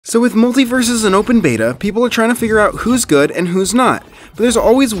So with Multiversus in open beta, people are trying to figure out who's good and who's not. But there's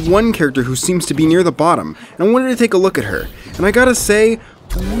always one character who seems to be near the bottom, and I wanted to take a look at her. And I gotta say,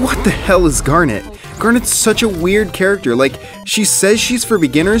 what the hell is Garnet? Garnet's such a weird character. Like, she says she's for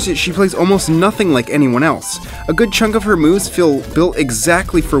beginners, yet she plays almost nothing like anyone else. A good chunk of her moves feel built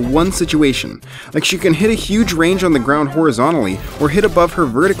exactly for one situation. Like, she can hit a huge range on the ground horizontally, or hit above her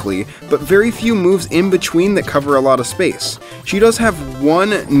vertically, but very few moves in between that cover a lot of space. She does have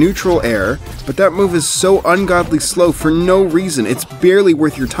one neutral air, but that move is so ungodly slow for no reason, it's barely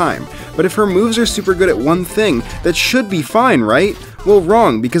worth your time. But if her moves are super good at one thing, that should be fine, right? Well,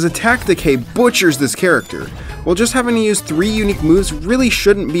 wrong, because attack decay butchers this character. While just having to use 3 unique moves really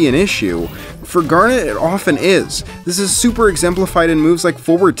shouldn't be an issue, for Garnet it often is. This is super exemplified in moves like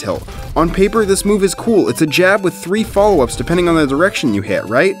forward tilt. On paper this move is cool, it's a jab with 3 follow-ups depending on the direction you hit,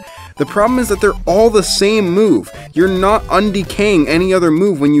 right? The problem is that they're all the same move. You're not undecaying any other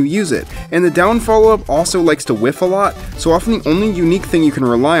move when you use it, and the down follow-up also likes to whiff a lot, so often the only unique thing you can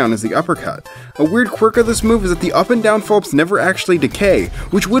rely on is the uppercut. A weird quirk of this move is that the up and down follow-ups never actually decay,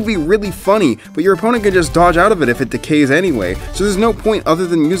 which would be really funny, but your opponent can just dodge out of it if it decays anyway, so there's no point other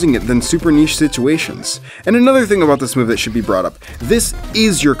than using it than super niche situations. And another thing about this move that should be brought up, this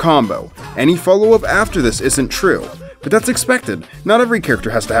is your combo. Any follow-up after this isn't true. But that's expected. Not every character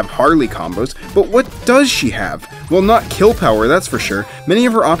has to have Harley combos, but what does she have? Well, not kill power, that's for sure. Many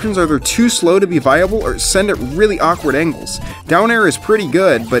of her options are either too slow to be viable or send at really awkward angles. Down air is pretty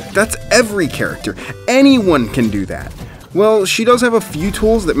good, but that's every character. Anyone can do that. Well, she does have a few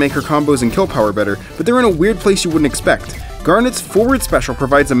tools that make her combos and kill power better, but they're in a weird place you wouldn't expect. Garnet's forward special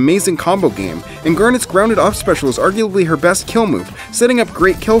provides amazing combo game, and Garnet's grounded up special is arguably her best kill move, setting up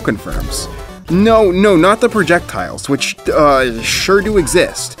great kill confirms. No, not the projectiles, which, sure do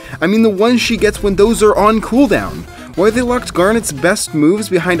exist. I mean the ones she gets when those are on cooldown. Why they locked Garnet's best moves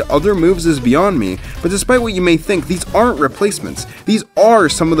behind other moves is beyond me, but despite what you may think, these aren't replacements. These are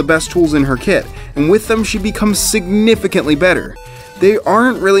some of the best tools in her kit, and with them she becomes significantly better. They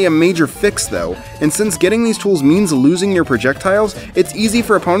aren't really a major fix though, and since getting these tools means losing your projectiles, it's easy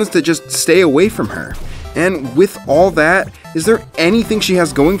for opponents to just stay away from her. And with all that, is there anything she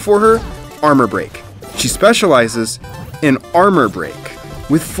has going for her? Armor break. She specializes in armor break.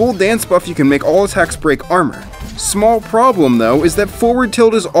 With full dance buff you can make all attacks break armor. Small problem though is that forward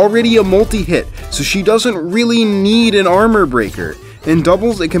tilt is already a multi-hit, so she doesn't really need an armor breaker. In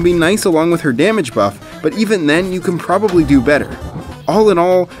doubles it can be nice along with her damage buff, but even then you can probably do better. All in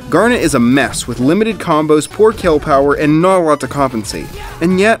all, Garnet is a mess with limited combos, poor kill power, and not a lot to compensate.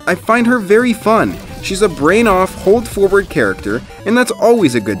 And yet, I find her very fun. She's a brain-off, hold-forward character, and that's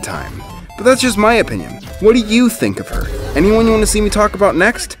always a good time. But that's just my opinion. What do you think of her? Anyone you want to see me talk about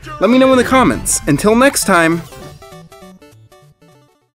next? Let me know in the comments. Until next time!